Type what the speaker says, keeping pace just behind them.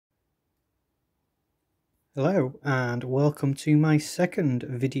Hello and welcome to my second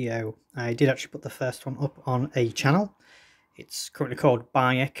video. I did actually put the first one up on a channel. It's currently called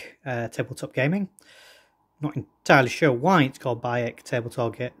Bayek Tabletop Gaming. Not entirely sure why it's called Bayek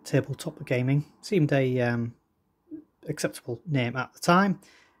Tabletop Gaming. Seemed a acceptable name at the time.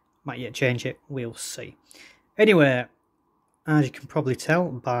 Might yet change it, we'll see. Anyway, as you can probably tell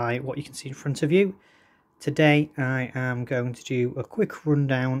by what you can see in front of you, today I am going to do a quick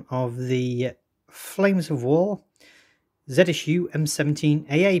rundown of the Flames of War ZSU M17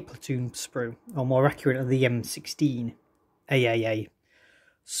 AA platoon sprue, or more accurate, the M16 AAA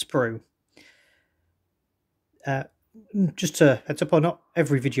sprue. Just to heads up, or not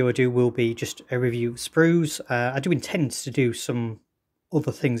every video I do will be just a review of sprues. I do intend to do some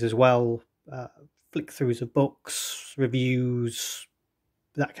other things as well, flick-throughs of books, reviews,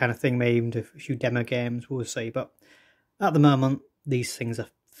 that kind of thing, maybe a few demo games, we'll see. But at the moment, these things are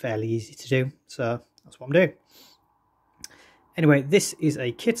fairly easy to do, so that's what I'm doing. Anyway, this is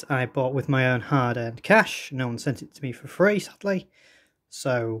a kit I bought with my own hard-earned cash. No one sent it to me for free, sadly.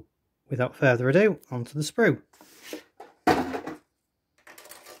 So, without further ado, onto the sprue. And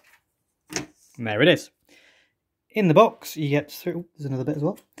there it is. In the box, you get through. There's another bit as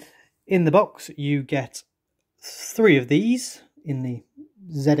well. In the box, you get 3 of these in the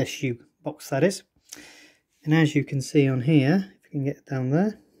ZSU box, that is. And as you can see on here, if you can get it down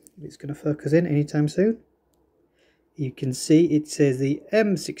there, it's going to focus in anytime soon. You can see it says the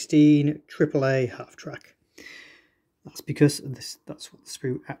M16 AAA half track. That's because that's what the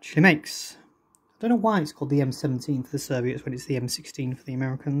sprue actually makes. I don't know why it's called the M17 for the Soviets when it's the M16 for the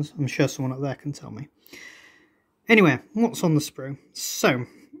Americans. I'm sure someone up there can tell me. Anyway, what's on the sprue? So,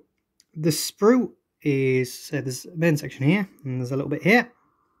 the sprue is, so there's a main section here, and there's a little bit here.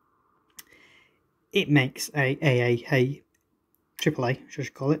 It makes a AAA, should I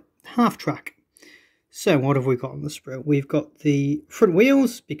call it, half track. So what have we got on the sprue? We've got the front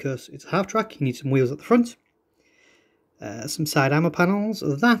wheels, because it's a half track, you need some wheels at the front. Some side ammo panels.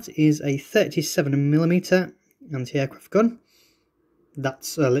 That is a 37mm anti-aircraft gun.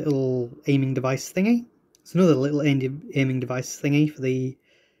 That's a little aiming device thingy. It's another little aiming device thingy for the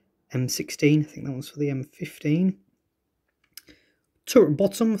M16. I think that one's for the M15. Turret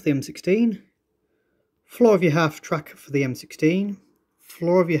bottom for the M16. Floor of your half track for the M16.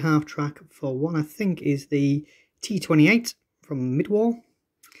 Floor of your half track for one I think is the T28 from mid-war.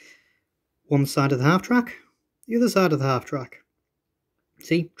 One side of the half track. The other side of the half track.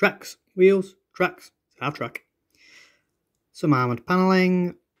 See, tracks, wheels, tracks, half track. Some armoured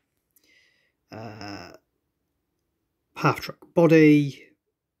panelling. Half track body.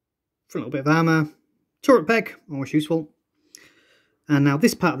 For a little bit of armour. Turret peg, always useful. And now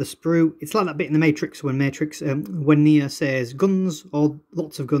this part of the sprue, it's like that bit in the Matrix when Neo says guns, or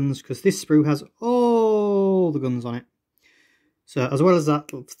lots of guns, because this sprue has all the guns on it. So as well as that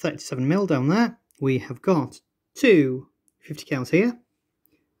 37mm down there, we have got 2 50 cals here,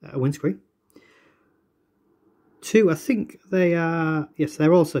 a windscreen. 2, I think they are, yes,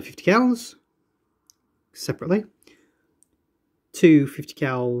 they're also 50 cals, separately. 2 50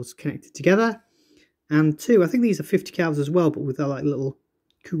 cals connected together. And 2, I think these are 50 cals as well, but with their like little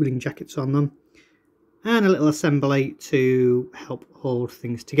cooling jackets on them. And a little assembly to help hold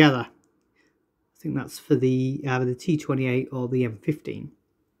things together. I think that's for the either the T28 or the M15.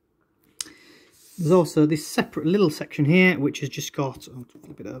 There's also this separate little section here, which has just got, I'll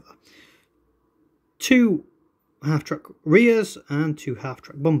flip it over, 2 half-track rears and 2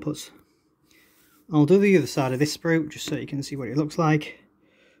 half-track bumpers. I'll do the other side of this sprue just so you can see what it looks like.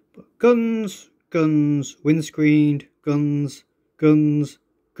 But guns, guns, windscreen, guns, guns,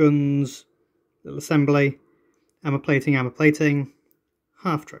 guns, little assembly, armour plating,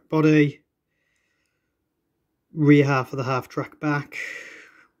 half-track body, rear half of the half-track back,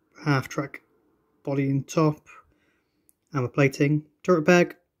 half-track body and top, armour plating, turret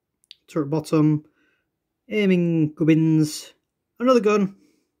peg, turret bottom, aiming gubbins, another gun,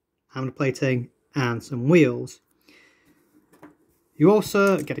 armour plating, and some wheels. You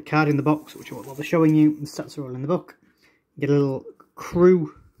also get a card in the box, which I won't bother showing you. The stats are all in the book. You get a little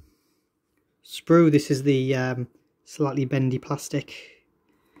crew sprue. This is the slightly bendy plastic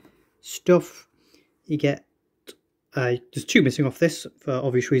stuff. You get, there's 2 missing off this for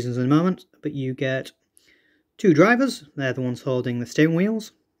obvious reasons in a moment, but you get 2 drivers. They're the ones holding the steering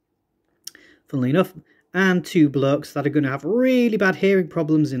wheels, funnily enough, and 2 blokes that are going to have really bad hearing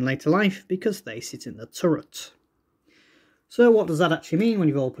problems in later life because they sit in the turret. So what does that actually mean when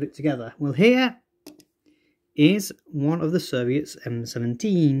you've all put it together? Well, here is one of the Soviets'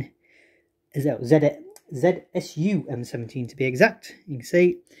 M17. ZSU M17 to be exact. You can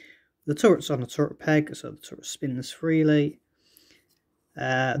see The turret's on a turret peg, so the turret spins freely.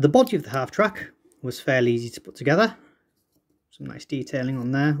 The body of the half-track was fairly easy to put together. Some nice detailing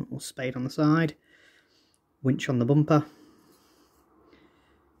on there, a little spade on the side, winch on the bumper.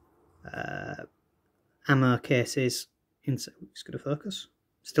 Ammo cases inside. It's going to focus.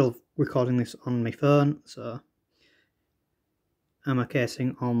 Still recording this on my phone, so ammo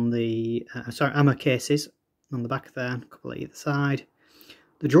casing on the ammo cases on the back there, a couple at either side.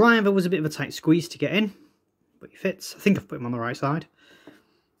 The driver was a bit of a tight squeeze to get in, but he fits. I think I've put him on the right side,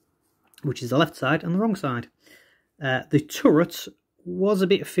 which is the left side, and the wrong side. The turret was a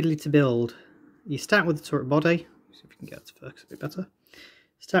bit fiddly to build. You start with the turret body. See if we can get it to focus a bit better.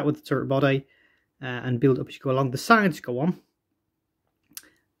 Start with the turret body and build up as you go along. The sides go on.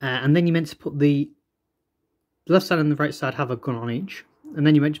 And then you're meant to put the left side and the right side have a gun on each. And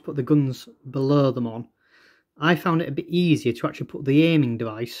then you're meant to put the guns below them on. I found it a bit easier to actually put the aiming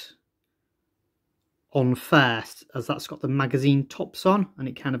device on first, as that's got the magazine tops on. And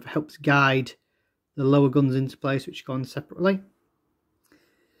it kind of helps guide the lower guns into place, which go on separately.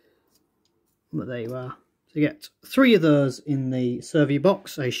 But there you are. So you get 3 of those in the survey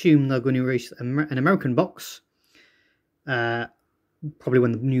box. I assume they're going to release an American box. Probably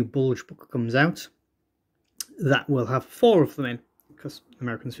when the new Bulge book comes out. That will have 4 of them in, because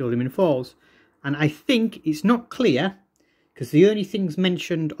Americans fill them in 4s. And I think it's not clear, because the only things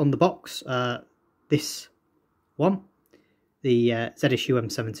mentioned on the box are this one, the ZSU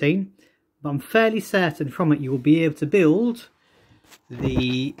M17. But I'm fairly certain from it you will be able to build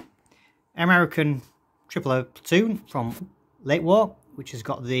the American 000 platoon from late war, which has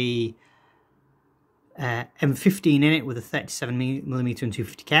got the M15 in it with a 37mm and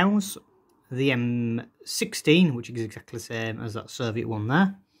 250 cals. The M16, which is exactly the same as that Soviet one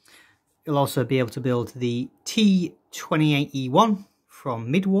there. You'll also be able to build the T28E1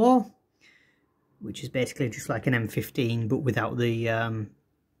 from mid-war, which is basically just like an M15 but without the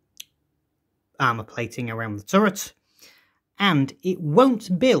armour plating around the turret. And it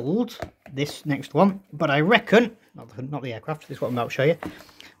won't build this next one, but I reckon, not the aircraft, this is what I'm about to show you,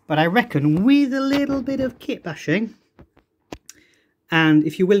 but I reckon with a little bit of kit bashing, and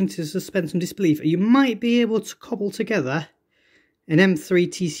if you're willing to suspend some disbelief, you might be able to cobble together an M3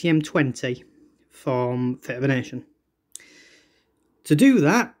 TCM-20 from Fate of a Nation. To do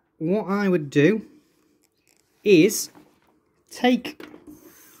that, what I would do is take,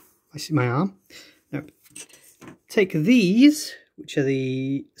 I see my arm, no, take these, which are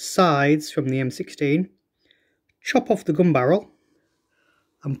the sides from the M16, chop off the gun barrel,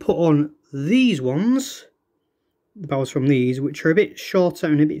 and put on these ones, the barrels from these, which are a bit shorter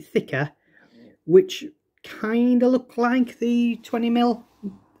and a bit thicker, which kind of look like the 20mm,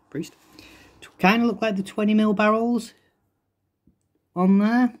 priest, kind of look like the 20mm barrels on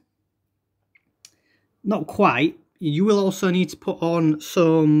there. Not quite. You will also need to put on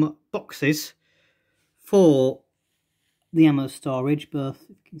some boxes for the ammo storage, both, if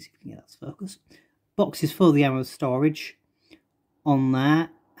you can see if we can get that to focus, boxes for the ammo storage on there.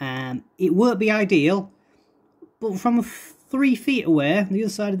 It won't be ideal, but from 3 feet away, the other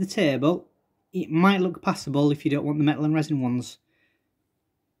side of the table, it might look passable if you don't want the metal and resin ones.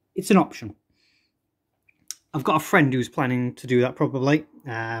 It's an option. I've got a friend who's planning to do that probably,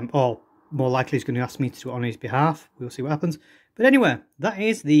 or more likely he's going to ask me to do it on his behalf. We'll see what happens. But anyway, that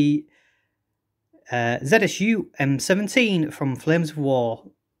is the ZSU M17 from Flames of War.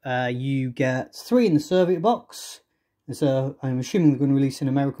 You get 3 in the Soviet box. So I'm assuming they're going to release an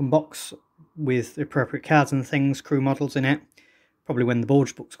American box with appropriate cards and things, crew models in it. Probably when the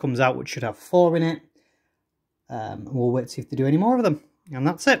Bulge box comes out, which should have 4 in it. We'll wait to see if they do any more of them. And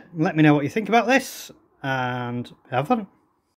that's it. Let me know what you think about this, and have fun.